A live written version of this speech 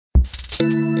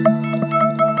Shame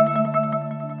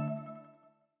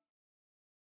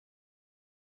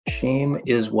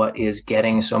is what is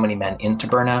getting so many men into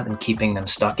burnout and keeping them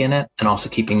stuck in it, and also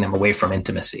keeping them away from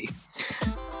intimacy.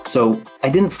 So I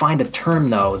didn't find a term,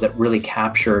 though, that really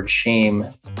captured shame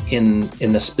in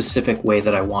the specific way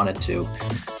that I wanted to.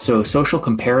 So social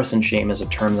comparison shame is a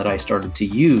term that I started to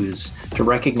use to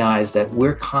recognize that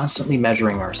we're constantly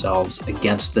measuring ourselves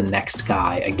against the next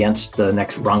guy, against the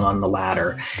next rung on the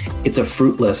ladder. It's a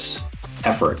fruitless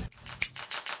effort.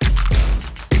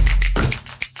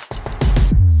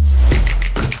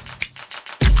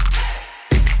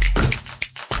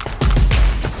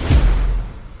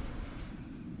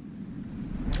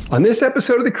 On this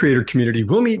episode of the Creator Community,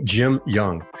 we'll meet Jim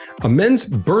Young, a men's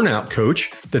burnout coach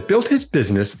that built his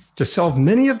business to solve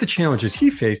many of the challenges he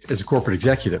faced as a corporate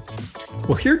executive.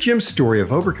 We'll hear Jim's story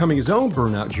of overcoming his own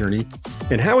burnout journey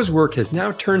and how his work has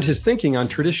now turned his thinking on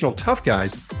traditional tough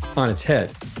guys on its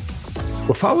head.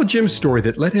 We'll follow Jim's story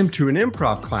that led him to an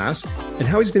improv class and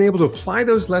how he's been able to apply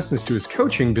those lessons to his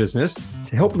coaching business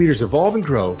to help leaders evolve and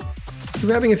grow through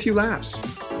having a few laughs.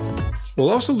 We'll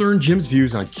also learn Jim's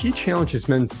views on key challenges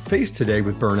men face today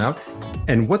with burnout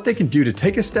and what they can do to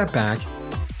take a step back,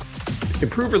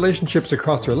 improve relationships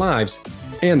across their lives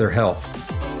and their health.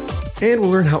 And we'll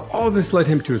learn how all of this led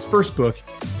him to his first book,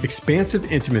 Expansive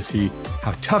Intimacy: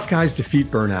 How Tough Guys Defeat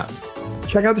Burnout.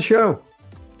 Check out the show.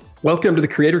 Welcome to the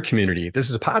Creator Community. This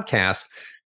is a podcast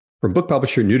from book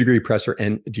publisher New Degree Presser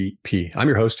NDP. I'm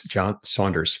your host, John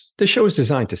Saunders. This show is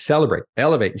designed to celebrate,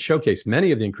 elevate, and showcase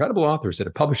many of the incredible authors that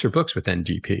have published their books with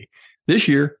NDP. This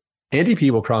year, NDP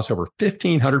will cross over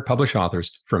 1,500 published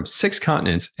authors from 6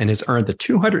 continents and has earned the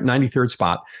 293rd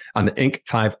spot on the Inc.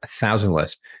 5000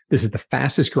 list. This is the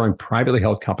fastest growing privately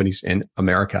held companies in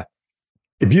America.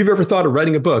 If you've ever thought of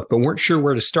writing a book but weren't sure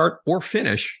where to start or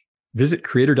finish, visit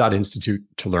creator.institute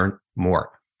to learn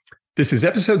more. This is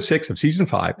episode 6 of season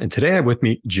 5, and today I have with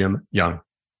me Jim Young.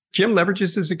 Jim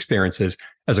leverages his experiences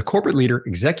as a corporate leader,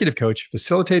 executive coach,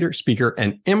 facilitator, speaker,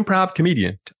 and improv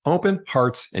comedian to open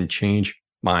hearts and change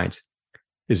minds.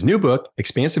 His new book,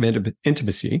 Expansive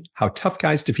Intimacy: How Tough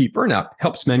Guys Defeat Burnout,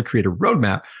 helps men create a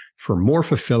roadmap for more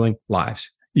fulfilling lives.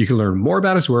 You can learn more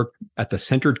about his work at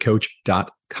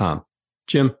thecenteredcoach.com.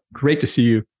 Jim, great to see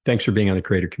you. Thanks for being on the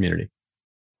Creator Community.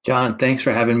 John, thanks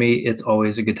for having me. It's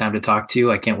always a good time to talk to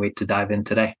you. I can't wait to dive in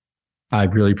today. I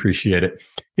really appreciate it.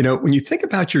 You know, when you think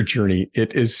about your journey,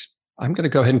 it is, I'm going to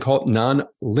go ahead and call it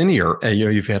non-linear. And,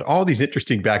 you've had all these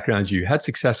interesting backgrounds. You had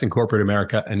success in corporate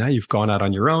America, and now you've gone out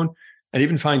on your own and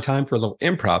even find time for a little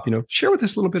improv. Share with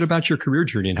us a little bit about your career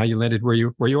journey and how you landed where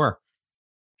you are.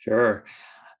 Sure.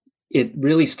 It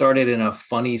really started in a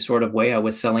funny sort of way. I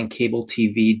was selling cable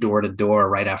TV door to door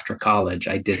right after college.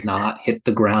 I did not hit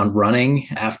the ground running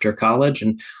after college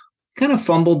and kind of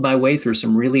fumbled my way through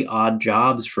some really odd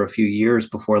jobs for a few years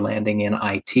before landing in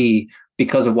IT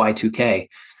because of Y2K.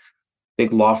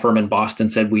 Big law firm in Boston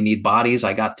said we need bodies.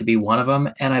 I got to be one of them.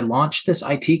 And I launched this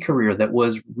IT career that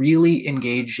was really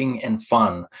engaging and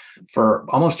fun for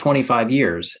almost 25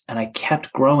 years. And I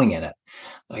kept growing in it.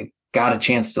 I got a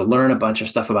chance to learn a bunch of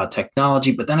stuff about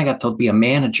technology, but then I got to be a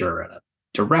manager and a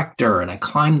director, and I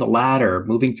climbed the ladder,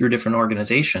 moving through different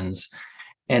organizations,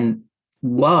 and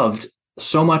loved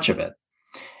so much of it.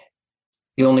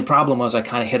 The only problem was I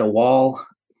kind of hit a wall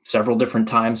several different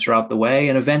times throughout the way.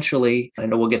 And eventually, I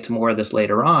know we'll get to more of this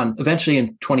later on, eventually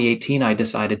in 2018, I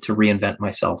decided to reinvent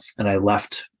myself, and I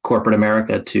left corporate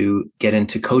America to get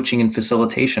into coaching and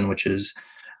facilitation, which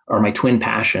are my twin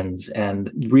passions,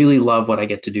 and really love what I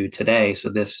get to do today. So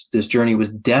this journey was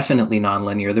definitely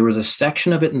nonlinear. There was a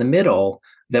section of it in the middle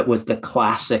that was the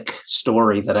classic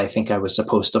story that I think I was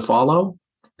supposed to follow.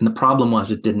 And the problem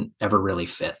was it didn't ever really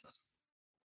fit.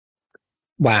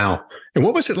 Wow. And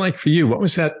what was it like for you? What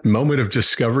was that moment of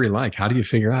discovery like? How do you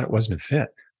figure out it wasn't a fit?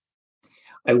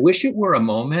 I wish it were a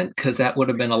moment, because that would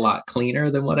have been a lot cleaner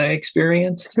than what I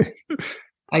experienced.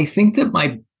 I think that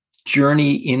my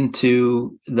journey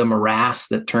into the morass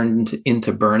that turned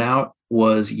into burnout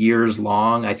was years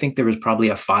long. I think there was probably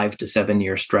a 5 to 7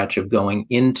 year stretch of going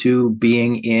into,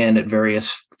 being in at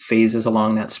various phases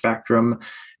along that spectrum,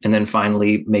 and then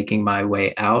finally making my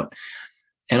way out.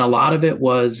 And a lot of it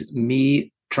was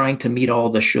me trying to meet all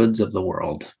the shoulds of the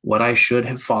world, what I should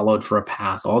have followed for a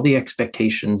path, all the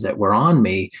expectations that were on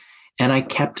me. And I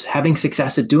kept having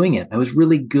success at doing it. I was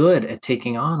really good at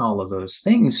taking on all of those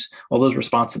things, all those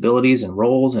responsibilities and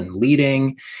roles and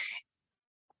leading,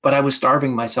 but I was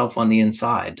starving myself on the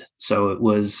inside. So it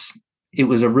was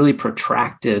a really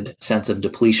protracted sense of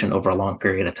depletion over a long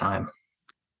period of time.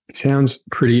 It sounds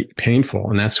pretty painful.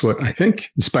 And that's what I think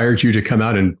inspired you to come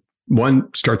out and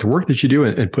one, start the work that you do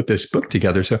and put this book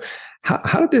together. So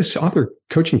how did this author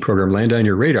coaching program land on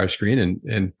your radar screen,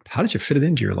 and how did you fit it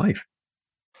into your life?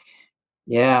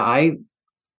 Yeah,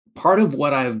 part of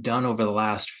what I've done over the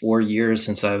last 4 years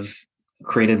since I've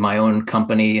created my own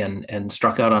company and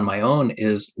struck out on my own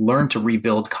is learn to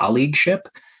rebuild colleagueship.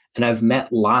 And I've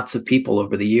met lots of people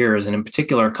over the years, and in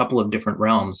particular, a couple of different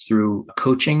realms through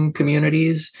coaching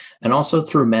communities and also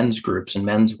through men's groups and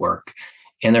men's work.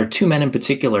 And there are two men in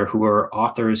particular who are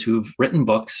authors who've written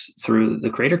books through the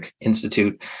Creator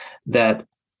Institute that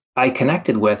I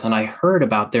connected with, and I heard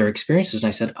about their experiences and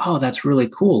I said, oh, that's really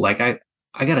cool. Like I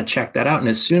got to check that out. And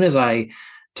as soon as I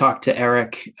talked to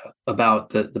Eric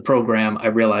about the program, I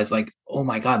realized like, oh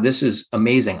my God, this is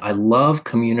amazing. I love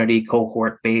community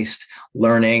cohort-based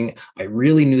learning. I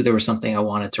really knew there was something I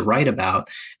wanted to write about.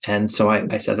 And so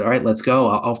I said, all right, let's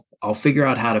go. I'll figure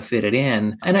out how to fit it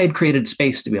in. And I had created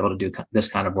space to be able to do this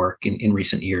kind of work in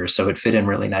recent years. So it fit in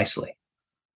really nicely.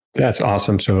 That's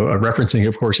awesome. So referencing,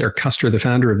 of course, Eric Custer, the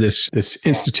founder of this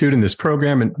institute and this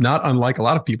program, and not unlike a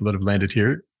lot of people that have landed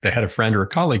here, they had a friend or a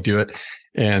colleague do it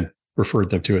and referred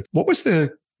them to it. What was the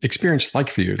experience like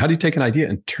for you? How do you take an idea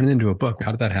and turn it into a book?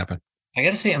 How did that happen? I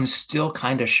got to say, I'm still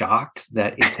kind of shocked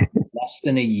that it's less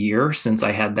than a year since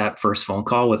I had that first phone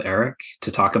call with Eric to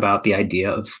talk about the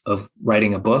idea of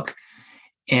writing a book.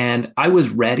 And I was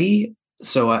ready.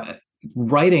 So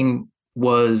writing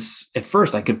was, at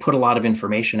first, I could put a lot of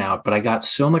information out, but I got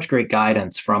so much great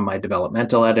guidance from my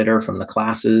developmental editor, from the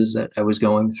classes that I was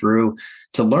going through,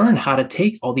 to learn how to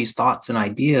take all these thoughts and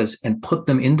ideas and put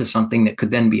them into something that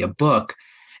could then be a book.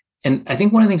 And I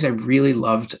think one of the things I really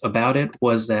loved about it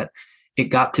was that it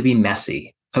got to be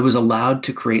messy. I was allowed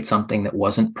to create something that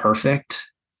wasn't perfect,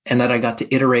 and that I got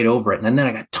to iterate over it. And then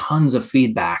I got tons of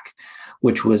feedback,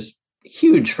 which was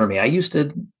huge for me. I used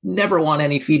to never want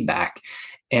any feedback.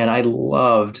 And I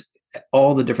loved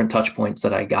all the different touch points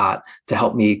that I got to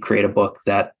help me create a book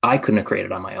that I couldn't have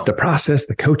created on my own. The process,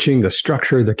 the coaching, the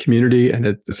structure, the community, and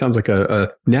it sounds like a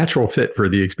natural fit for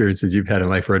the experiences you've had in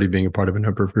life already, being a part of a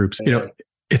number of groups. You know,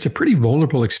 it's a pretty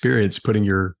vulnerable experience putting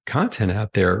your content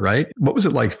out there, right? What was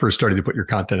it like first starting to put your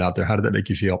content out there? How did that make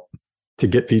you feel to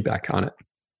get feedback on it?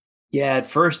 Yeah, at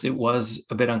first it was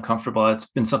a bit uncomfortable. It's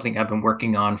been something I've been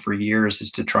working on for years,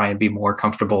 is to try and be more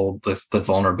comfortable with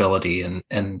vulnerability.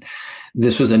 And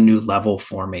this was a new level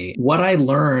for me. What I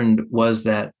learned was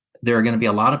that there are going to be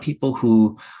a lot of people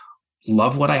who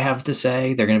love what I have to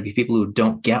say. There are going to be people who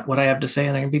don't get what I have to say.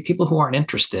 And there are going to be people who aren't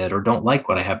interested or don't like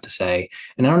what I have to say.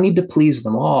 And I don't need to please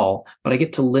them all, but I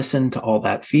get to listen to all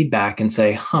that feedback and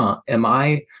say, am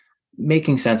I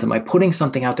making sense? Am I putting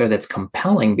something out there that's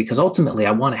compelling? Because ultimately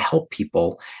I want to help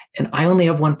people, and I only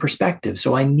have one perspective.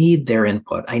 So I need their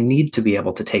input. I need to be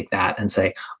able to take that and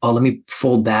say, oh, let me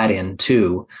fold that in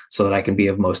too, so that I can be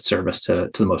of most service to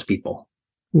the most people.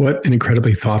 What an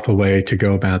incredibly thoughtful way to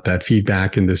go about that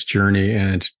feedback in this journey,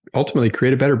 and ultimately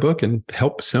create a better book and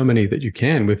help so many that you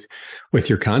can with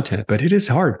your content. But it is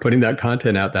hard putting that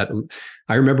content out. That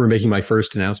I remember making my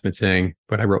first announcement saying,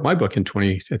 when I wrote my book at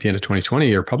the end of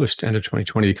 2020, or published end of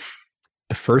 2020,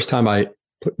 the first time I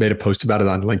made a post about it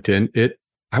on LinkedIn,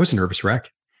 I was a nervous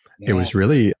wreck. Yeah. It was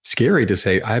really scary to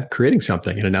say, I'm creating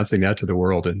something and announcing that to the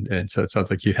world. And so it sounds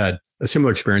like you had a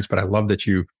similar experience, but I love that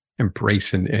you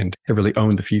embrace and really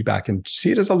own the feedback and see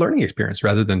it as a learning experience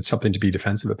rather than something to be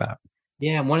defensive about.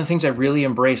 Yeah. And one of the things I really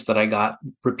embraced that I got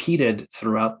repeated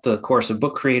throughout the course of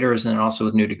Book Creators and also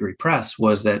with New Degree Press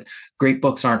was that great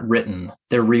books aren't written,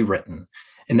 they're rewritten.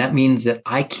 And that means that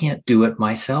I can't do it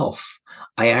myself.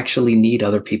 I actually need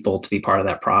other people to be part of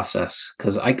that process,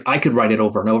 because I could write it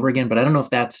over and over again, but I don't know if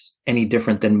that's any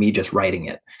different than me just writing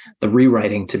it. The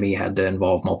rewriting to me had to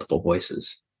involve multiple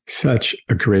voices. Such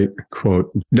a great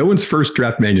quote. No one's first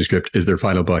draft manuscript is their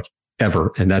final book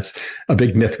ever. And that's a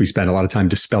big myth we spend a lot of time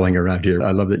dispelling around here.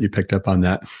 I love that you picked up on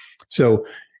that. So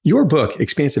your book,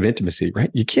 Expansive Intimacy, right?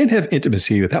 You can't have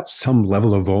intimacy without some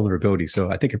level of vulnerability.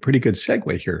 So I think a pretty good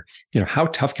segue here, how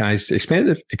tough guys,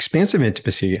 expansive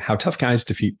intimacy, how tough guys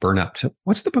defeat burnout. So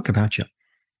what's the book about, Jim?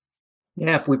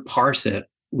 Yeah, if we parse it,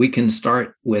 we can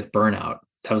start with burnout.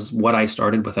 That was what I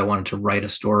started with. I wanted to write a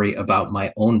story about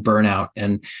my own burnout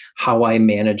and how I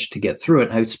managed to get through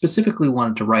it. I specifically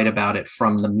wanted to write about it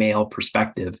from the male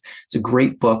perspective. It's a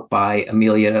great book by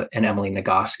Amelia and Emily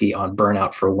Nagoski on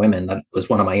burnout for women. That was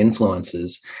one of my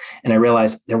influences. And I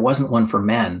realized there wasn't one for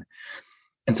men.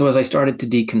 And so as I started to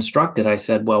deconstruct it, I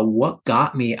said, well, what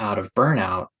got me out of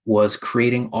burnout was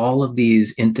creating all of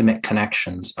these intimate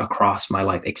connections across my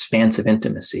life, expansive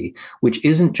intimacy, which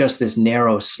isn't just this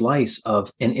narrow slice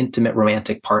of an intimate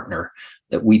romantic partner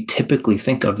that we typically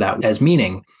think of that as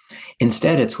meaning.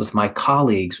 Instead, it's with my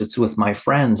colleagues, it's with my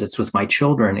friends, it's with my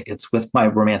children, it's with my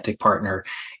romantic partner,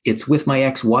 it's with my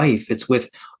ex-wife, it's with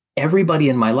everybody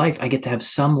in my life. I get to have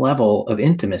some level of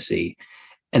intimacy.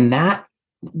 And that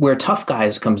where tough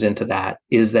guys comes into that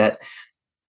is that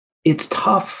it's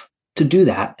tough to do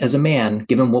that as a man,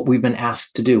 given what we've been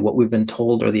asked to do, what we've been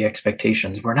told are the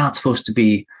expectations. We're not supposed to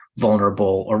be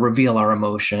vulnerable or reveal our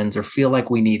emotions or feel like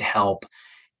we need help.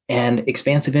 And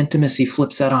expansive intimacy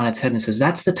flips that on its head and says,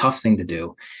 that's the tough thing to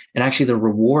do. And actually, the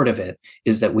reward of it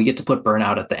is that we get to put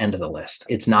burnout at the end of the list.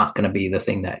 It's not going to be the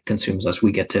thing that consumes us.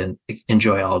 We get to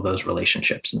enjoy all of those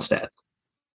relationships instead.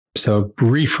 So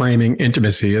reframing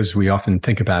intimacy as we often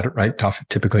think about it, right?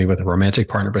 Typically with a romantic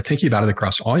partner, but thinking about it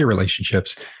across all your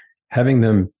relationships, having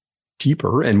them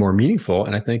deeper and more meaningful.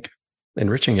 And I think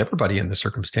enriching everybody in the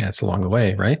circumstance along the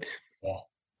way, right? Yeah.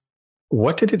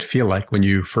 What did it feel like when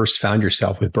you first found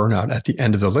yourself with burnout at the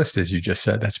end of the list, as you just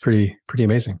said? That's pretty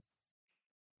amazing.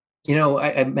 You know,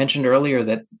 I mentioned earlier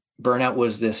that burnout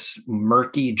was this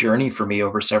murky journey for me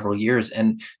over several years.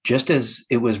 And just as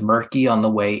it was murky on the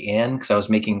way in, because I was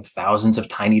making thousands of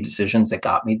tiny decisions that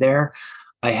got me there,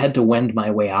 I had to wend my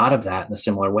way out of that in a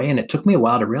similar way. And it took me a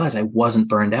while to realize I wasn't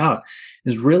burned out. It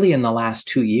was really in the last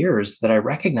 2 years that I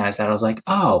recognized that. I was like,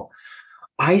 oh,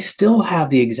 I still have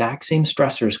the exact same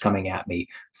stressors coming at me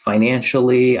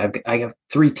financially. I have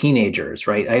 3 teenagers,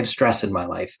 right? I have stress in my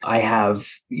life. I have,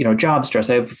 job stress.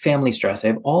 I have family stress. I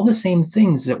have all the same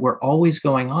things that were always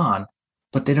going on,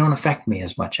 but they don't affect me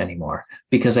as much anymore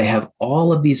because I have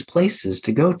all of these places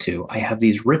to go to. I have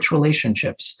these rich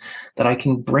relationships that I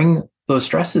can bring those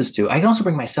stresses to. I can also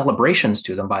bring my celebrations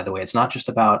to them, by the way. It's not just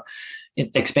about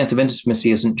expansive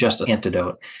intimacy isn't just an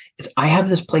antidote. It's I have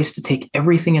this place to take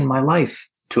everything in my life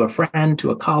to a friend,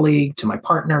 to a colleague, to my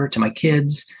partner, to my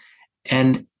kids,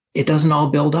 and it doesn't all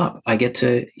build up. I get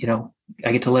to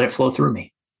let it flow through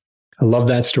me. I love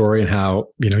that story and how,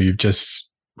 you've just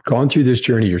gone through this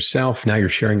journey yourself. Now you're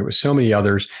sharing it with so many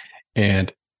others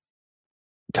and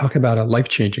talk about a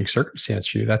life-changing circumstance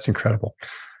for you. That's incredible.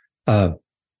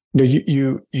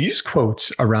 You use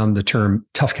quotes around the term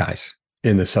tough guys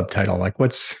in the subtitle. Like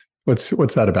what's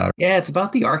that about? Yeah, it's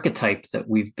about the archetype that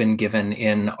we've been given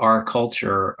in our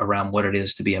culture around what it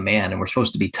is to be a man. And we're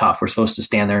supposed to be tough. We're supposed to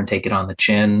stand there and take it on the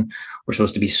chin. We're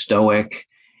supposed to be stoic.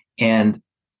 And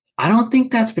I don't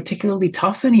think that's particularly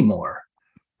tough anymore,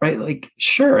 right? Like,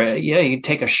 sure, yeah, you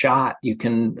take a shot, you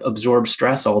can absorb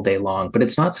stress all day long, but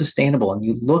it's not sustainable. And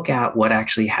you look at what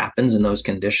actually happens in those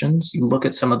conditions. You look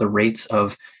at some of the rates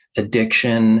of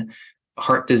addiction,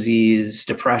 heart disease,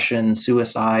 depression,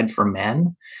 suicide for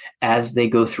men as they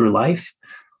go through life,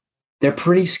 they're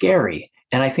pretty scary.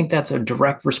 And I think that's a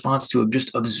direct response to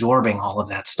just absorbing all of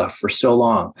that stuff for so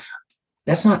long.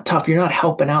 That's not tough. You're not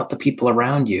helping out the people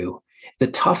around you. The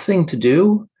tough thing to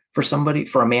do for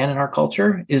a man in our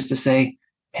culture is to say,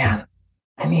 man,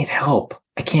 I need help.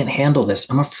 I can't handle this.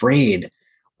 I'm afraid.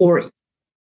 Or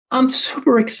I'm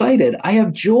super excited. I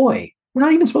have joy. We're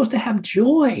not even supposed to have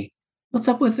joy. What's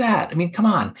up with that? I mean, come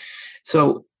on.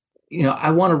 So,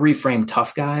 I want to reframe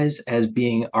tough guys as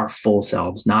being our full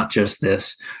selves, not just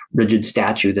this rigid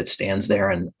statue that stands there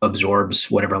and absorbs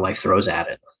whatever life throws at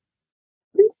it.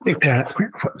 I think that,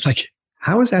 like,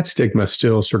 how is that stigma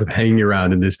still sort of hanging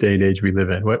around in this day and age we live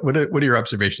in? What are your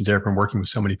observations there from working with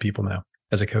so many people now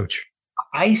as a coach?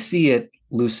 I see it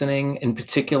loosening, in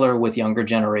particular with younger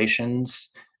generations.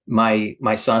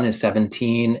 My son is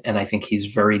 17, and I think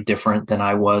he's very different than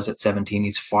I was at 17.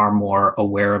 He's far more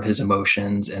aware of his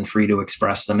emotions and free to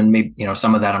express them. And maybe,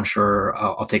 some of that I'm sure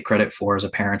I'll take credit for as a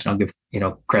parent, and I'll give,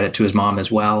 credit to his mom as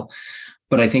well.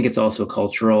 But I think it's also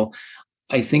cultural.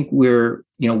 I think we're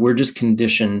just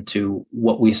conditioned to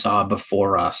what we saw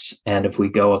before us. And if we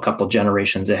go a couple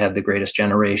generations ahead, the greatest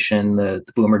generation, the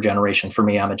boomer generation, for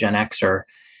me, I'm a Gen Xer,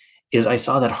 is I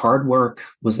saw that hard work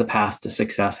was the path to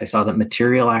success. I saw that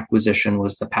material acquisition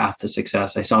was the path to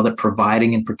success. I saw that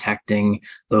providing and protecting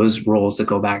those roles that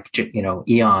go back,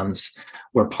 eons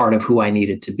were part of who I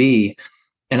needed to be.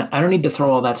 And I don't need to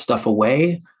throw all that stuff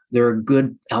away. There are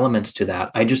good elements to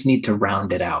that. I just need to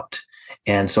round it out.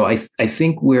 And so I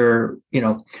think we're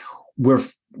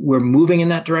moving in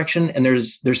that direction. And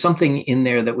there's something in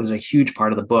there that was a huge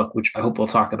part of the book, which I hope we'll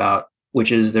talk about,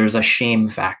 which is there's a shame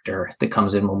factor that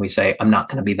comes in when we say, I'm not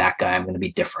going to be that guy. I'm going to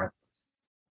be different.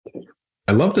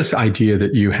 I love this idea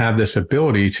that you have this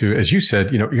ability to, as you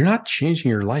said, you're not changing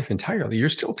your life entirely. You're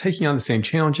still taking on the same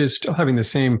challenges, still having the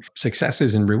same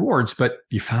successes and rewards, but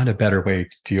you found a better way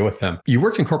to deal with them. You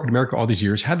worked in corporate America all these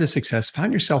years, had this success,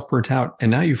 found yourself burnt out,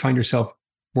 and now you find yourself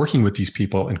working with these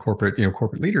people in corporate,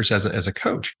 corporate leaders as a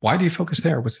coach. Why do you focus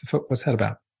there? What's that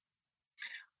about?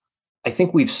 I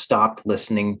think we've stopped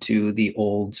listening to the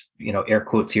old, air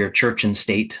quotes here, church and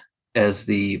state as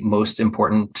the most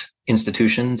important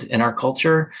institutions in our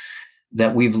culture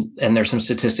and there's some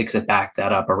statistics that back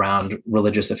that up around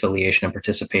religious affiliation and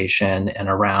participation and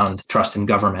around trust in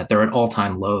government. They're at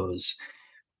all-time lows.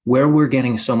 Where we're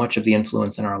getting so much of the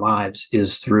influence in our lives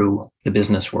is through the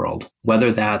business world,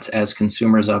 whether that's as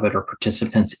consumers of it or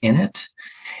participants in it.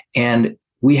 And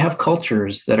we have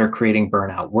cultures that are creating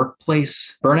burnout.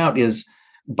 Workplace burnout is,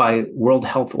 by World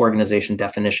Health Organization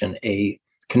definition, a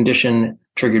condition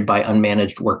triggered by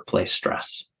unmanaged workplace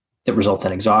stress that results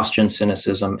in exhaustion,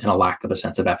 cynicism, and a lack of a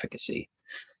sense of efficacy.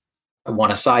 I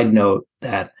want a side note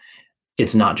that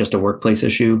it's not just a workplace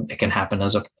issue. It can happen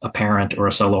as a parent or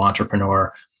a solo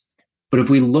entrepreneur. But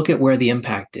if we look at where the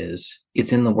impact is,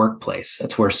 it's in the workplace.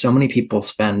 That's where so many people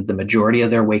spend the majority of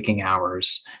their waking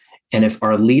hours. And if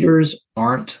our leaders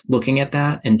aren't looking at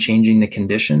that and changing the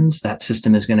conditions, that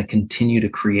system is going to continue to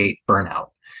create burnout.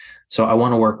 So I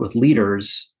want to work with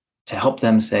leaders to help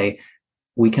them say,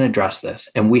 we can address this.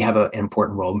 And we have an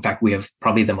important role. In fact, we have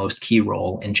probably the most key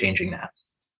role in changing that.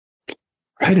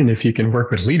 Right. And if you can work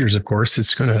with leaders, of course,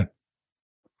 it's going to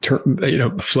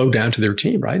flow down to their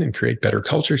team, right? And create better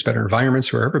cultures, better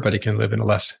environments where everybody can live in a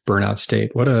less burnout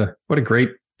state. What a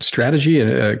great strategy and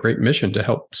a great mission to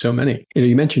help so many.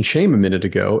 You mentioned shame a minute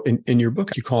ago. In your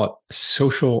book, you call it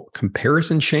social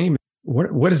comparison shame.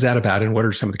 What is that about? And what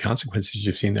are some of the consequences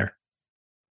you've seen there?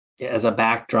 As a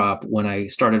backdrop, when I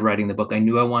started writing the book, I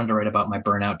knew I wanted to write about my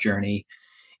burnout journey.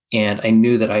 And I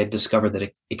knew that I had discovered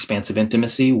that expansive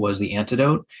intimacy was the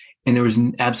antidote. And there was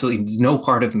absolutely no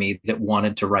part of me that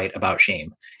wanted to write about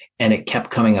shame. And it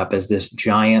kept coming up as this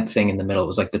giant thing in the middle. It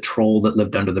was like the troll that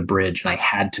lived under the bridge, and I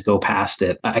had to go past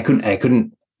it. I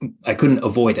couldn't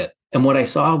avoid it. And what I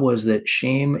saw was that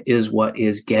shame is what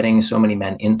is getting so many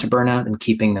men into burnout and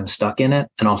keeping them stuck in it,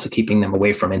 and also keeping them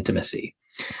away from intimacy.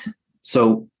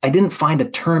 So I didn't find a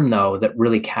term, though, that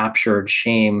really captured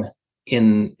shame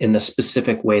in the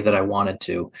specific way that I wanted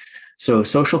to. So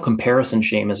social comparison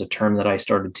shame is a term that I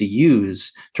started to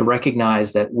use to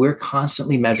recognize that we're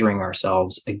constantly measuring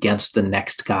ourselves against the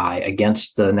next guy,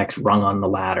 against the next rung on the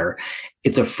ladder.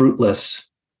 It's a fruitless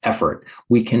effort.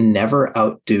 We can never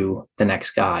outdo the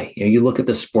next guy. You look at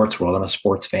the sports world. I'm a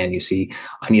sports fan. You see,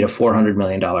 I need a $400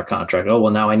 million contract. Oh,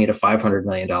 well, now I need a $500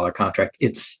 million contract.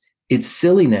 It's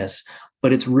silliness,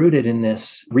 but it's rooted in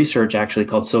this research actually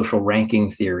called social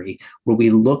ranking theory, where we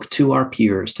look to our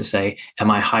peers to say, am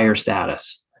I higher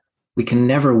status? We can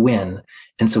never win.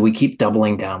 And so we keep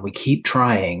doubling down. We keep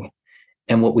trying.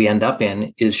 And what we end up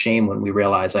in is shame when we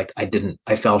realize, like,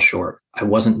 I fell short. I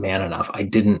wasn't man enough. I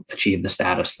didn't achieve the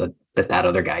status that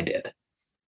other guy did.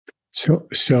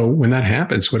 So when that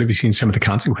happens, what have you seen some of the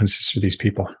consequences for these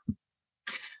people?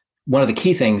 One of the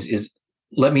key things is,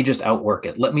 let me just outwork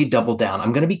it. Let me double down.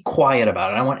 I'm going to be quiet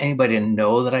about it. I don't want anybody to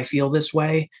know that I feel this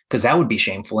way, because that would be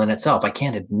shameful in itself. I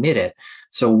can't admit it.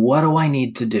 So what do I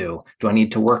need to do? Do I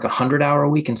need to work 100-hour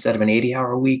week instead of an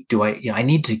 80-hour week? I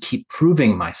need to keep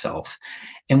proving myself.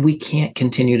 And we can't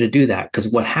continue to do that, because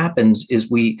what happens is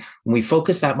when we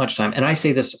focus that much time, and I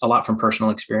say this a lot from personal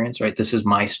experience, right? This is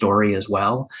my story as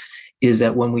well, is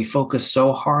that when we focus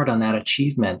so hard on that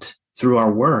achievement through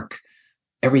our work,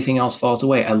 everything else falls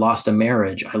away. I lost a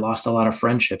marriage. I lost a lot of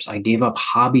friendships. I gave up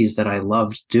hobbies that I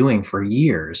loved doing for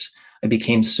years. I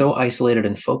became so isolated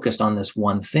and focused on this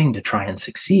one thing to try and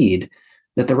succeed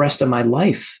that the rest of my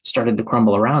life started to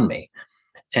crumble around me.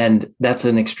 And that's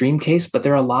an extreme case, but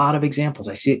there are a lot of examples.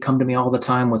 I see it come to me all the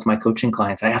time with my coaching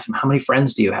clients. I ask them, how many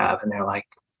friends do you have? And they're like,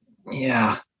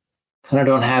 yeah, I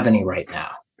don't have any right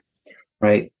now.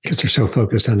 Right. Because they're so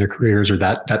focused on their careers or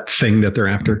that thing that they're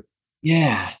after.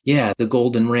 Yeah. The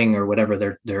golden ring or whatever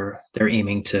they're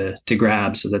aiming to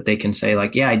grab, so that they can say,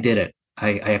 like, yeah, I did it. I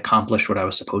accomplished what I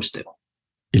was supposed to.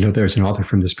 There's an author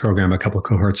from this program a couple of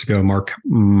cohorts ago, Mark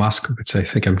Moskowitz, I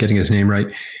think I'm getting his name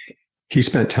right. He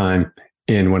spent time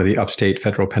in one of the upstate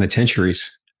federal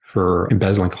penitentiaries for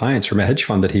embezzling clients from a hedge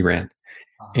fund that he ran.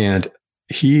 And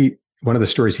one of the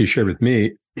stories he shared with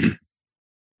me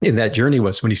in that journey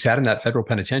was when he sat in that federal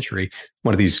penitentiary,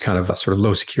 one of these kind of sort of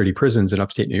low security prisons in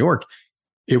upstate New York,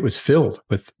 it was filled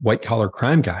with white collar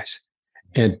crime guys.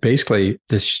 And basically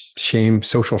this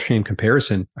social shame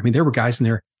comparison, I mean, there were guys in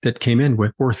there that came in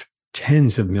worth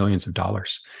tens of millions of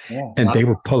dollars. Yeah. And they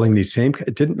were pulling these same,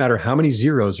 it didn't matter how many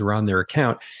zeros were on their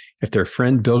account. If their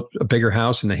friend built a bigger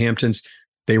house in the Hamptons,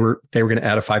 they were going to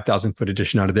add a 5,000 foot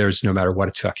addition onto theirs no matter what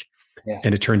it took. Yeah.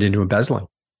 And it turned into embezzling.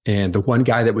 And the one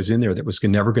guy that was in there that was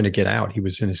never going to get out, he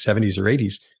was in his 70s or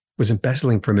 80s, was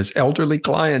embezzling from his elderly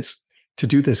clients to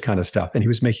do this kind of stuff. And he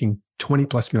was making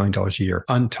 $20+ million a year.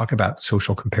 Talk about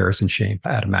social comparison shame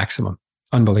at a maximum.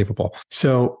 Unbelievable.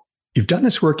 So you've done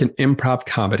this work in improv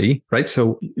comedy, right?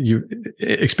 So you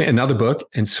expand another book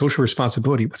and social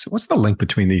responsibility. What's the link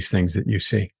between these things that you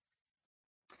see?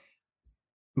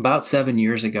 About 7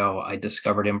 years ago, I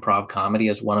discovered improv comedy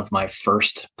as one of my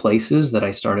first places that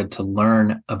I started to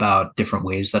learn about different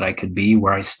ways that I could be,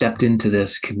 where I stepped into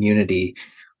this community.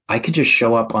 I could just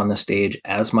show up on the stage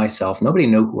as myself. Nobody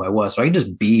knew who I was, so I could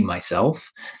just be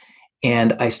myself.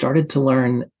 And I started to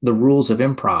learn the rules of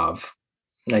improv.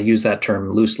 I use that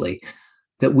term loosely,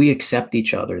 that we accept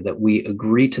each other, that we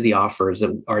agree to the offers,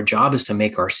 that our job is to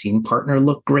make our scene partner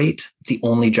look great. It's the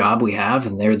only job we have,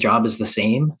 and their job is the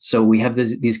same. So we have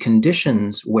these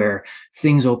conditions where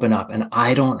things open up, and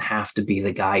I don't have to be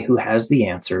the guy who has the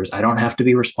answers. I don't have to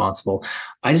be responsible.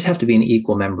 I just have to be an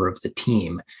equal member of the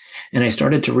team. And I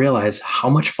started to realize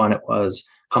how much fun it was,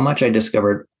 how much I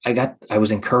discovered. I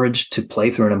was encouraged to play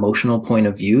through an emotional point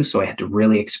of view. So I had to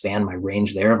really expand my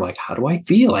range there of like, how do I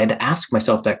feel? I had to ask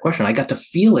myself that question. I got to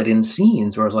feel it in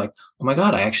scenes where I was like, oh my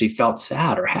God, I actually felt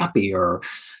sad or happy or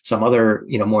some other,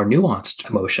 more nuanced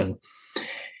emotion.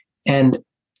 And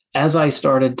as I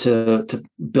started to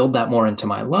build that more into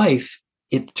my life,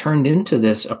 it turned into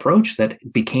this approach that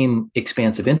became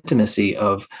expansive intimacy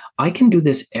of, I can do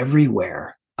this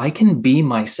everywhere. I can be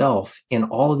myself in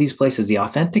all of these places, the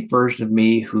authentic version of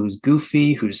me who's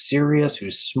goofy, who's serious,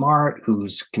 who's smart,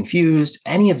 who's confused,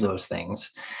 any of those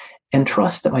things, and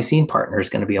trust that my scene partner is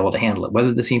going to be able to handle it,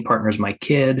 whether the scene partner is my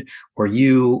kid or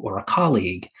you or a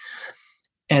colleague.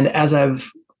 And as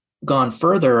I've gone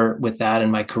further with that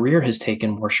and my career has taken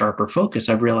more sharper focus,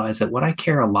 I've realized that what I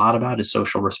care a lot about is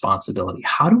social responsibility.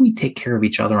 How do we take care of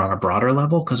each other on a broader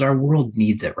level? Because our world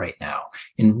needs it right now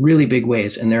in really big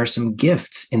ways. And there are some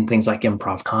gifts in things like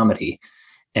improv comedy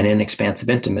and in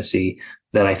expansive intimacy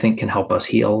that I think can help us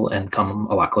heal and come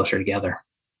a lot closer together.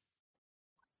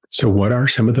 So what are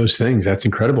some of those things? That's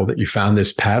incredible that you found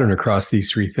this pattern across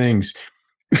these three things.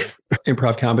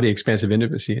 Improv comedy, expansive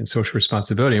intimacy, and social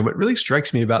responsibility. And what really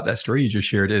strikes me about that story you just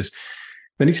shared is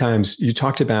many times you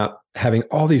talked about having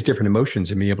all these different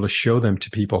emotions and being able to show them to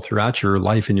people throughout your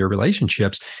life and your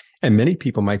relationships. And many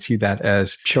people might see that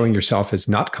as showing yourself as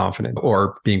not confident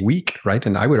or being weak, right?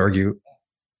 And I would argue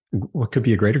what could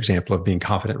be a great example of being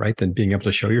confident, right? Than being able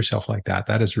to show yourself like that.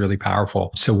 That is really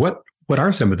powerful. So what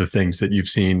are some of the things that you've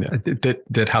seen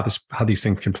that how these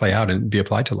things can play out and be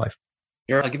applied to life?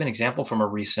 Sure. I'll give an example from a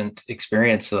recent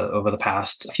experience over the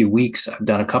past few weeks. I've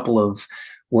done a couple of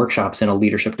workshops in a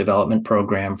leadership development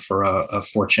program for a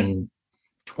Fortune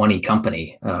 20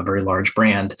 company, a very large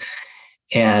brand.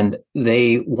 And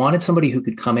they wanted somebody who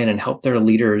could come in and help their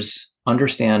leaders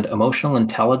understand emotional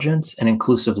intelligence and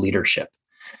inclusive leadership.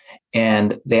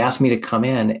 And they asked me to come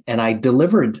in, and I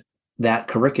delivered that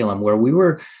curriculum where we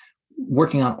were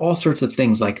working on all sorts of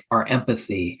things like our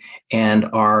empathy and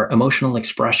our emotional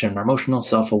expression, our emotional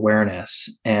self-awareness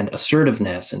and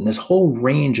assertiveness, and this whole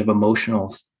range of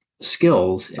emotional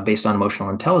skills based on emotional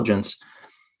intelligence.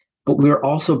 But we're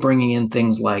also bringing in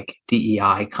things like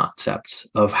DEI concepts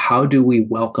of how do we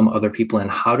welcome other people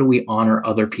and how do we honor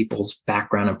other people's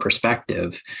background and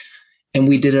perspective. And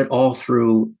we did it all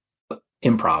through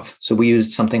improv. So we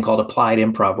used something called applied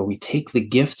improv, where we take the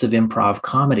gifts of improv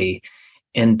comedy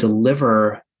and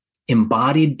deliver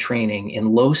embodied training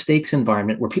in low stakes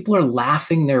environment where people are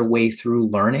laughing their way through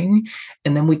learning.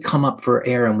 And then we come up for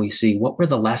air and we see what were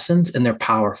the lessons, and they're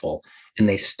powerful and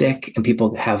they stick, and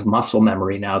people have muscle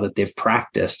memory now that they've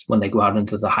practiced when they go out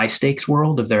into the high stakes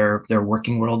world of their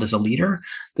working world as a leader,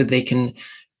 that they can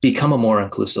become a more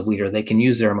inclusive leader. They can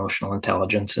use their emotional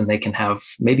intelligence and they can have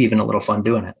maybe even a little fun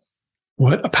doing it.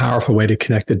 What a powerful way to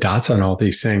connect the dots on all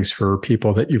these things for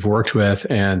people that you've worked with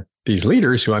and these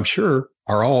leaders who I'm sure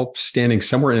are all standing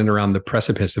somewhere in and around the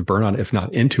precipice of burnout, if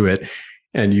not into it.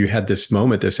 And you had this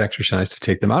moment, this exercise to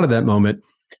take them out of that moment,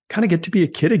 kind of get to be a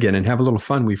kid again and have a little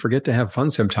fun. We forget to have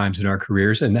fun sometimes in our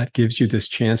careers. And that gives you this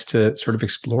chance to sort of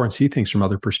explore and see things from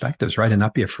other perspectives, right? And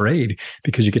not be afraid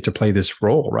because you get to play this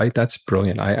role, right? That's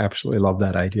brilliant. I absolutely love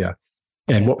that idea.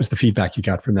 And what was the feedback you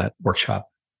got from that workshop?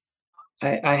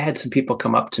 I had some people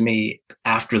come up to me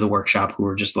after the workshop who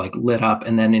were just like lit up,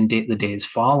 and then in the days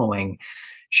following,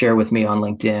 share with me on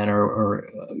LinkedIn or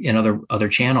in other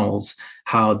channels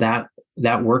how that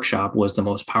that workshop was the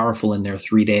most powerful in their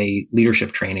 3-day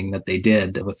leadership training that they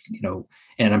did with,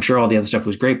 and I'm sure all the other stuff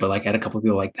was great, but like I had a couple of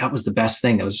people like, that was the best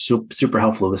thing. That was super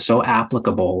helpful. It was so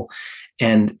applicable.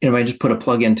 And if I just put a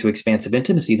plug into expansive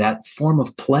intimacy, that form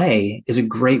of play is a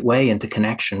great way into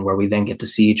connection where we then get to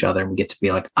see each other and we get to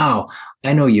be like, oh,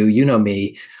 I know you, you know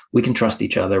me. We can trust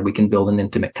each other. We can build an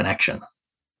intimate connection.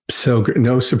 So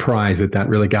no surprise that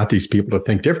really got these people to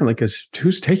think differently, because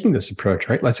who's taking this approach,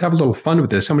 right? Let's have a little fun with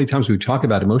this. So many times we talk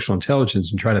about emotional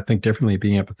intelligence and try to think differently,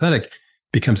 being empathetic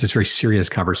becomes this very serious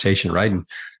conversation, right? And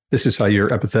this is how you're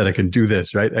empathetic and do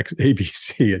this, right? A, B,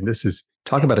 C. And this is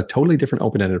talk about a totally different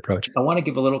open-ended approach. I want to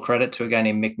give a little credit to a guy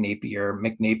named Mick Napier.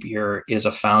 Mick Napier is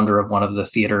a founder of one of the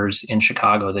theaters in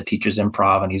Chicago that teaches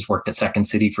improv, and he's worked at Second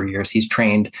City for years. He's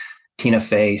trained Tina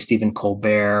Fey, Stephen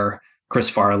Colbert, Chris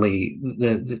Farley,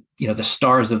 the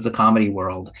stars of the comedy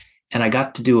world. And I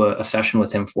got to do a session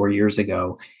with him 4 years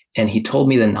ago. And he told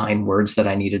me the 9 words that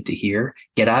I needed to hear: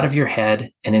 get out of your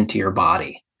head and into your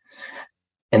body.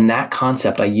 And that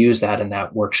concept, I used that in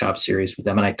that workshop series with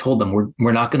them. And I told them,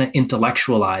 we're not going to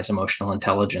intellectualize emotional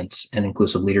intelligence and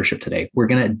inclusive leadership today. We're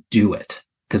going to do it,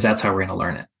 because that's how we're going to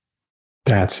learn it.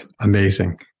 That's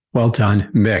amazing. Well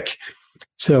done, Mick.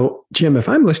 So, Jim, if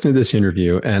I'm listening to this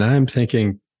interview and I'm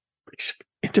thinking,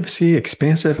 intimacy,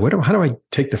 expansive, how do I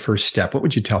take the first step? What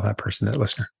would you tell that person, that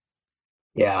listener?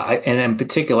 Yeah. And in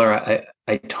particular,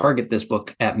 I target this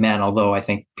book at men, although I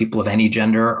think people of any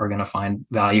gender are going to find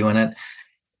value in it.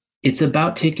 It's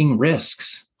about taking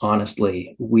risks,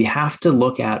 honestly. We have to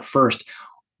look at first,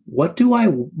 what do I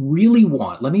really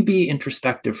want? Let me be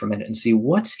introspective for a minute and see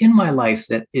what's in my life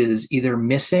that is either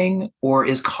missing or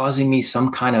is causing me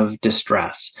some kind of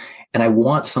distress. And I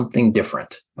want something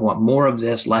different. I want more of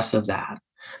this, less of that.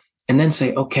 And then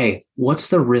say, okay,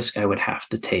 what's the risk I would have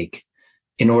to take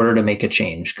in order to make a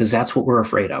change? Because that's what we're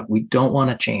afraid of. We don't want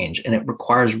to change, and it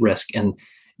requires risk. And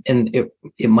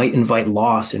it might invite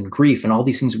loss and grief and all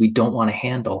these things we don't want to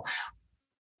handle.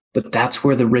 But that's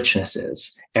where the richness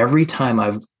is. Every time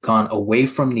I've gone away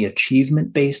from the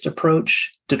achievement-based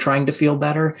approach to trying to feel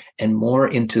better and more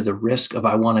into the risk of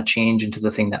I want to change into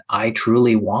the thing that I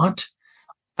truly want,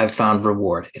 I've found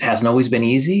reward. It hasn't always been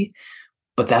easy,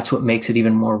 but that's what makes it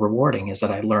even more rewarding, is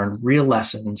that I learn real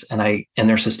lessons and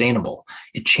they're sustainable.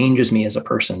 It changes me as a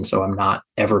person, so I'm not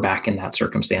ever back in that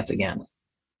circumstance again.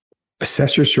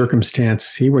 Assess your circumstance,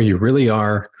 see where you really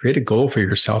are, create a goal for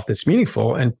yourself that's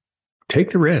meaningful, and take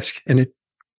the risk. And it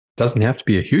doesn't have to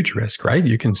be a huge risk, right?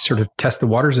 You can sort of test the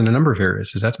waters in a number of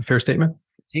areas. Is that a fair statement?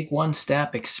 Take one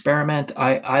step, experiment.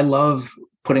 I love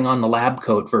putting on the lab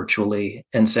coat virtually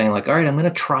and saying like, all right, I'm going to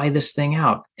try this thing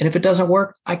out. And if it doesn't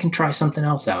work, I can try something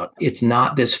else out. It's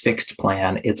not this fixed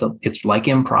plan. It's like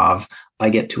improv. I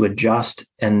get to adjust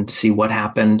and see what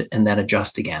happened and then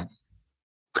adjust again.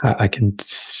 I can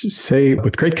say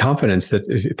with great confidence that,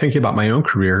 thinking about my own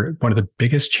career, one of the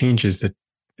biggest changes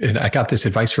and I got this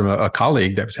advice from a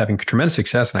colleague that was having tremendous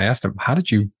success. And I asked him, how did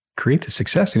you create the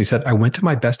success? And he said, I went to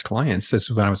my best clients. This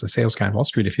was when I was a sales guy on Wall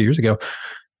Street a few years ago,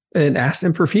 and asked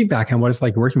them for feedback on what it's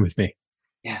like working with me.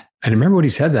 Yeah. And I remember when he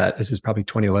said that, this was probably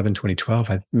 2011,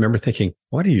 2012. I remember thinking,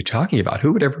 what are you talking about?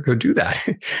 Who would ever go do that?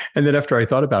 And then after I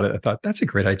thought about it, I thought, that's a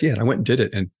great idea. And I went and did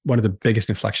it. And one of the biggest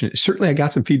inflections, certainly I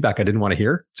got some feedback I didn't want to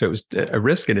hear. So it was a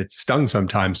risk and it stung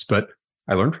sometimes, but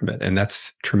I learned from it. And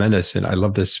that's tremendous. And I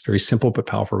love this very simple but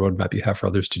powerful roadmap you have for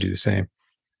others to do the same.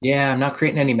 Yeah, I'm not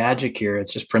creating any magic here.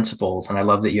 It's just principles. And I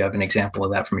love that you have an example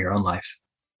of that from your own life.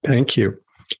 Thank you.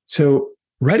 So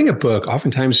writing a book,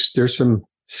 oftentimes there's some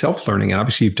self-learning. And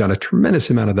obviously you've done a tremendous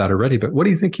amount of that already. But what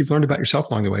do you think you've learned about yourself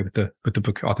along the way with the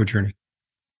book author journey?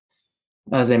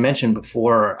 As I mentioned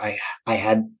before, I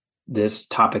had this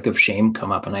topic of shame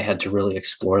come up, and I had to really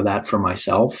explore that for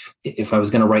myself. If I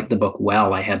was going to write the book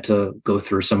well, I had to go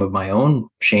through some of my own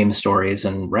shame stories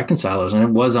and reconcile those. And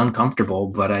it was uncomfortable,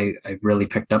 but I really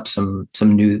picked up some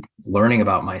new learning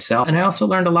about myself. And I also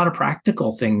learned a lot of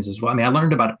practical things as well. I mean, I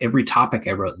learned about every topic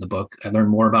I wrote in the book. I learned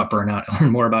more about burnout. I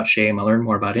learned more about shame. I learned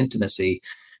more about intimacy,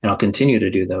 and I'll continue to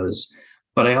do those.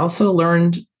 But I also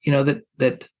learned,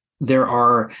 that there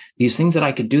are these things that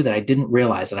I could do that I didn't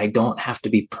realize, that I don't have to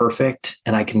be perfect,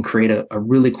 and I can create a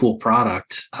really cool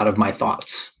product out of my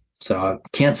thoughts. So I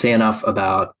can't say enough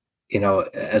about,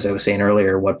 as I was saying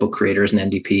earlier, what Book Creators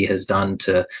and NDP has done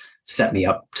to set me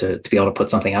up to be able to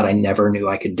put something out I never knew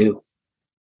I could do.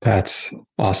 That's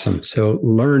awesome. So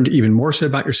learned even more so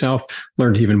about yourself,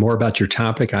 learned even more about your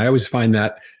topic. I always find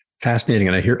that fascinating.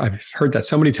 And I've heard that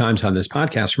so many times on this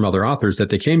podcast from other authors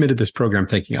that they came into this program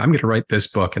thinking, I'm going to write this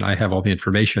book and I have all the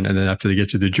information. And then after they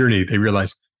get to the journey, they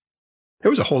realize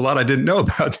there was a whole lot I didn't know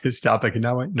about this topic. And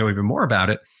now I know even more about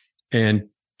it. And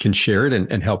can share it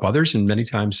and help others, and many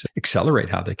times accelerate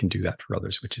how they can do that for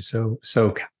others, which is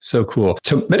so cool.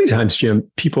 So many times, Jim,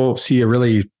 people see a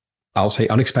really, I'll say,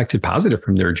 unexpected positive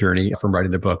from their journey from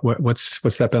writing the book. What's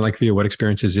that been like for you? What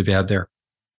experiences have you had there?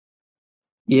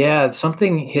 Yeah,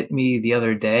 something hit me the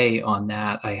other day on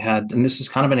that. And this is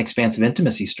kind of an expansive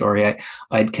intimacy story.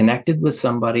 I'd connected with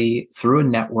somebody through a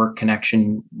network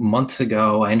connection months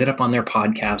ago. I ended up on their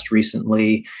podcast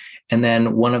recently. And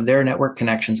then one of their network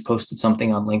connections posted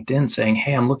something on LinkedIn saying,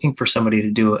 "Hey, I'm looking for somebody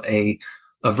to do a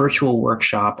virtual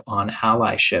workshop on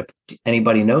allyship.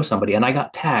 Anybody know somebody?" And I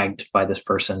got tagged by this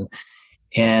person.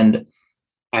 And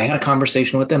I had a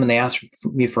conversation with them, and they asked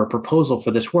me for a proposal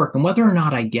for this work. And whether or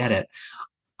not I get it,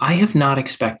 I have not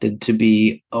expected to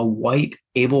be a white,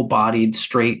 able-bodied,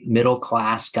 straight,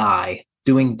 middle-class guy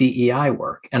doing DEI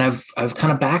work. And I've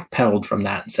kind of backpedaled from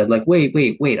that and said, like,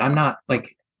 wait, I'm not,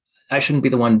 like, I shouldn't be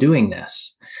the one doing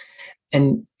this.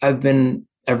 And I've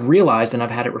realized, and I've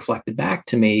had it reflected back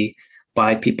to me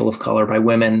by people of color, by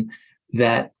women,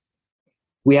 that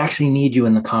we actually need you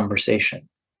in the conversation.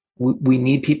 We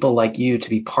need people like you to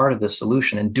be part of the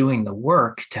solution and doing the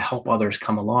work to help others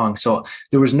come along. So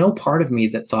there was no part of me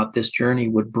that thought this journey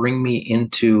would bring me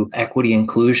into equity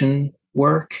inclusion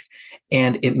work.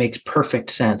 And it makes perfect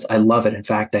sense. I love it. In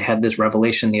fact, I had this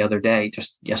revelation the other day,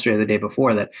 just yesterday or the day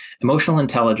before, that emotional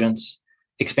intelligence,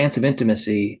 expansive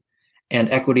intimacy, and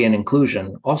equity and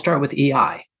inclusion all start with EI.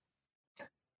 I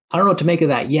don't know what to make of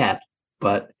that yet,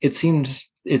 but it seemed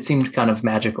kind of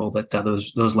magical that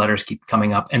those letters keep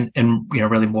coming up. And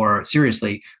really more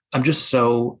seriously, I'm just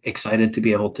so excited to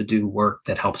be able to do work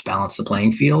that helps balance the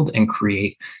playing field and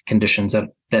create conditions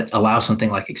that allow something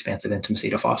like expansive intimacy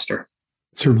to foster.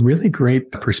 It's a really great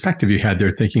perspective you had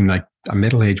there, thinking like a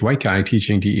middle-aged white guy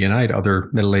teaching DE&I to other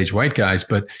middle-aged white guys.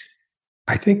 But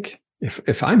I think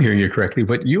if I'm hearing you correctly,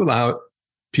 what you allow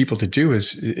people to do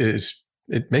is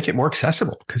make it more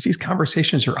accessible, because these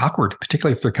conversations are awkward,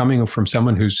 particularly if they're coming from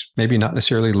someone who's maybe not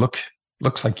necessarily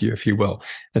looks like you, if you will.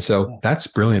 And so that's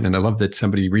brilliant. And I love that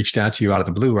somebody reached out to you out of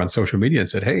the blue on social media and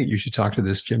said, "Hey, you should talk to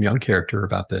this Jim Young character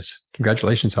about this."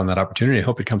 Congratulations on that opportunity. I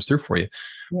hope it comes through for you.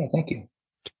 Yeah, thank you.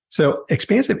 So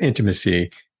expansive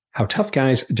intimacy, how tough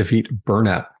guys defeat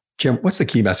burnout. Jim, what's the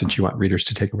key message you want readers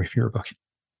to take away from your book?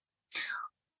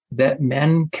 That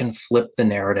men can flip the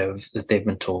narrative that they've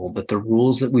been told, that the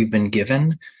rules that we've been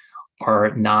given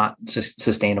are not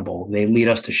sustainable. They lead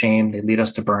us to shame. They lead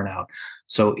us to burnout.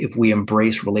 So if we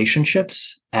embrace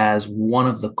relationships as one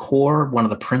of the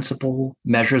principal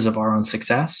measures of our own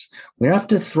success, we don't have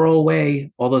to throw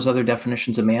away all those other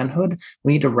definitions of manhood.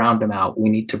 We need to round them out. We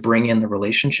need to bring in the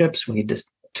relationships. We need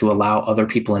to allow other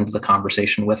people into the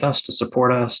conversation with us, to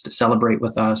support us, to celebrate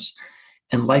with us.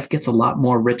 And life gets a lot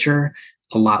more richer,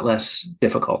 a lot less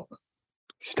difficult.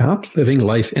 Stop living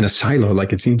life in a silo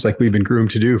like it seems like we've been groomed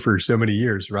to do for so many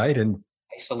years, right? And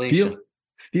isolation.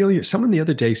 Someone the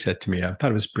other day said to me, I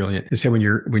thought it was brilliant. They said, when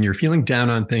you're feeling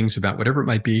down on things about whatever it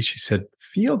might be, she said,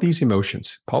 feel these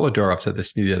emotions. Paula Doroff said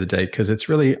this to me the other day, because it's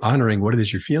really honoring what it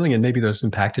is you're feeling and maybe those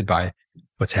impacted by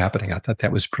what's happening. I thought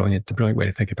that was brilliant, a brilliant way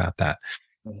to think about that.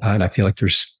 And I feel like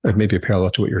there's maybe a parallel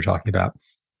to what you were talking about.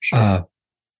 Sure.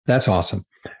 That's awesome.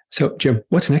 So, Jim,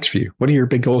 what's next for you? What are your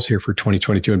big goals here for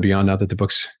 2022 and beyond now that the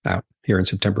book's out here in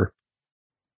September?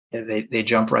 They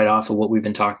jump right off of what we've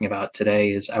been talking about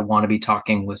today. Is I want to be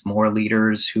talking with more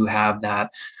leaders who have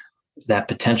that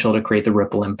potential to create the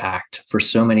ripple impact for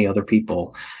so many other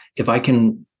people. If I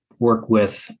can work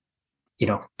with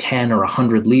 10 or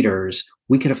 100 leaders,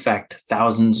 we could affect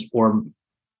thousands or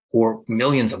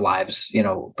millions of lives,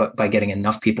 but by getting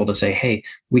enough people to say, "Hey,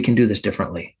 we can do this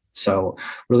differently." So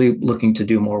really looking to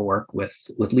do more work with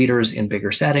leaders in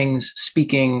bigger settings,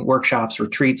 speaking, workshops,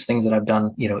 retreats, things that I've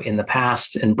done, in the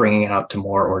past, and bringing it out to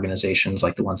more organizations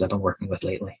like the ones I've been working with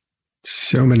lately.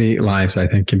 So many lives, I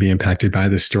think, can be impacted by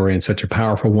this story, and such a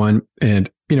powerful one.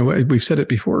 And, we've said it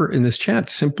before in this chat,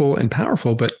 simple and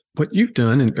powerful, but what you've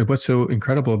done and what's so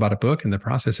incredible about a book and the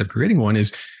process of creating one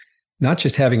is not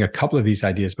just having a couple of these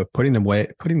ideas, but putting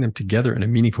them together in a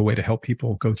meaningful way to help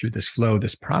people go through this flow,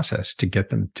 this process to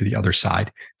get them to the other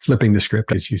side, flipping the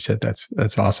script, as you said.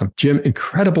 That's awesome. Jim,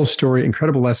 incredible story,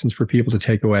 incredible lessons for people to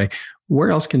take away. Where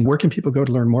can people go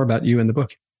to learn more about you and the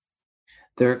book?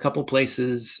 There are a couple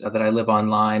places that I live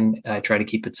online. I try to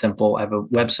keep it simple. I have a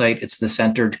website. It's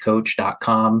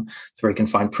thecenteredcoach.com. It's where you can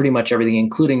find pretty much everything,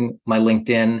 including my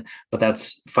LinkedIn.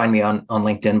 But find me on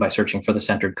LinkedIn by searching for The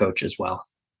Centered Coach as well.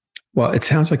 Well, it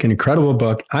sounds like an incredible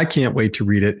book. I can't wait to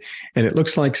read it. And it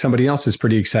looks like somebody else is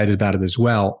pretty excited about it as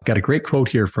well. Got a great quote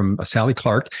here from Sally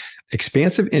Clark.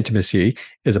 Expansive intimacy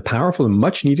is a powerful and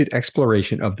much needed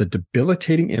exploration of the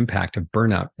debilitating impact of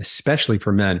burnout, especially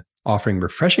for men, offering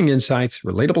refreshing insights,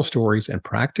 relatable stories, and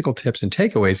practical tips and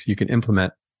takeaways you can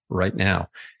implement right now.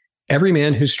 Every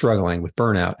man who's struggling with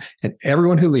burnout and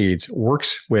everyone who leads,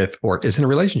 works with, or is in a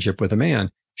relationship with a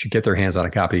man should get their hands on a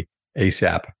copy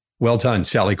ASAP. Well done,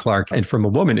 Sally Clark. And from a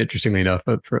woman, interestingly enough,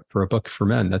 but for a book for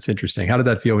men. That's interesting. How did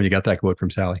that feel when you got that quote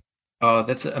from Sally? Oh,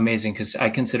 that's amazing because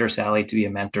I consider Sally to be a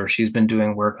mentor. She's been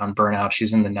doing work on burnout.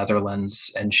 She's in the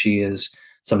Netherlands, and she is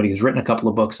somebody who's written a couple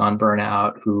of books on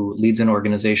burnout, who leads an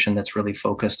organization that's really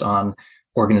focused on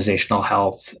organizational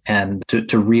health. And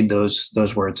to read those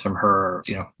words from her,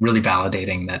 really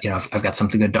validating that, I've got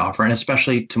something good to offer, and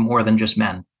especially to more than just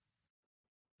men.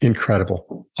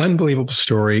 Incredible. Unbelievable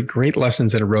story. Great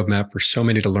lessons and a roadmap for so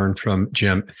many to learn from.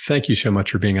 Jim, thank you so much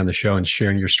for being on the show and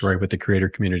sharing your story with the creator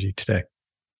community today.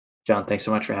 John, thanks so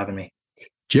much for having me.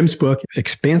 Jim's book,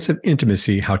 Expansive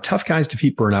Intimacy, How Tough Guys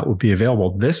Defeat Burnout, will be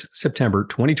available this September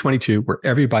 2022,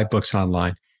 wherever you buy books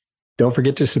online. Don't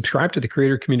forget to subscribe to the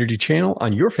Creator Community channel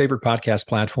on your favorite podcast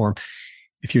platform.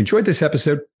 If you enjoyed this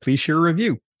episode, please share a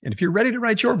review. And if you're ready to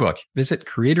write your book, visit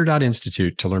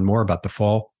creator.institute to learn more about the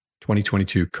fall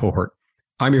 2022 cohort.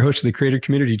 I'm your host of the Creator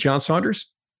Community, John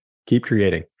Saunders. Keep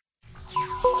creating.